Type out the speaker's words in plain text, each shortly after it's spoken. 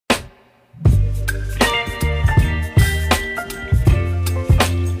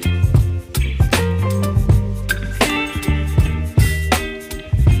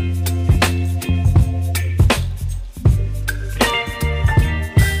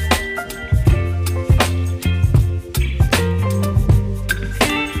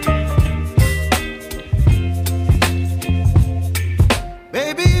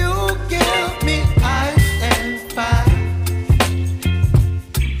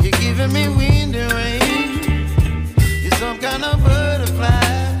giving me wind and rain. You're some kind of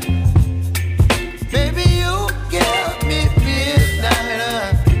butterfly. Baby, you give me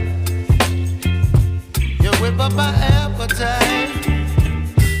midnight. You whip up my appetite.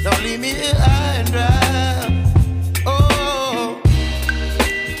 Don't leave me here high and dry. Oh,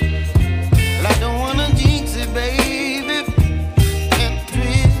 well, I don't wanna jinx it, baby, and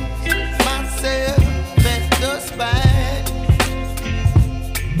twist myself at the spine.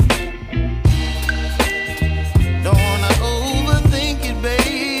 Don't wanna overthink it,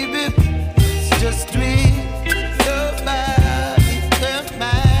 baby. It's just twist your body and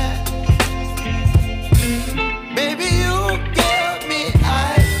mine. Baby, you give me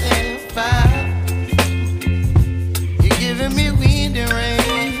ice and fire. You're giving me wind and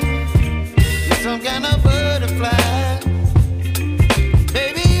rain. You're some kind of butterfly.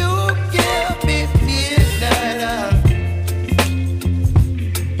 Baby, you give me midnight.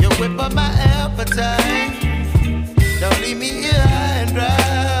 You whip up my appetite. Don't leave me here high and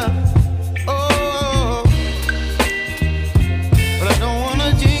dry. Oh, but I don't wanna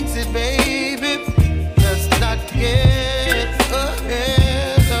jinx it, baby. Let's not get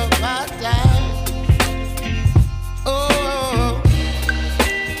ahead of my time. Oh,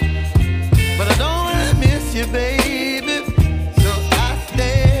 but I don't wanna miss you, baby. So I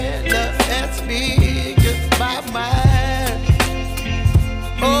stand up and speak my mind.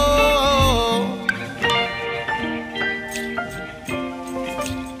 Oh.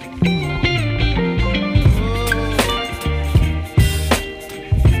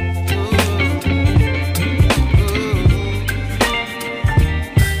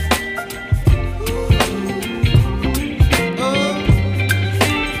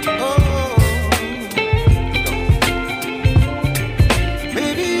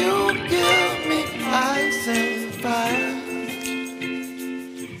 Baby, you give me ice and fire.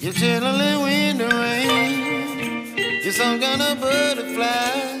 You're chilling wind and rain. You're some kind of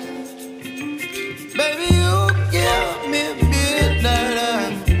butterfly. Baby, you give me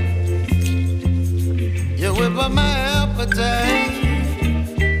midnight. You whip up my appetite.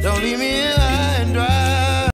 Don't leave me here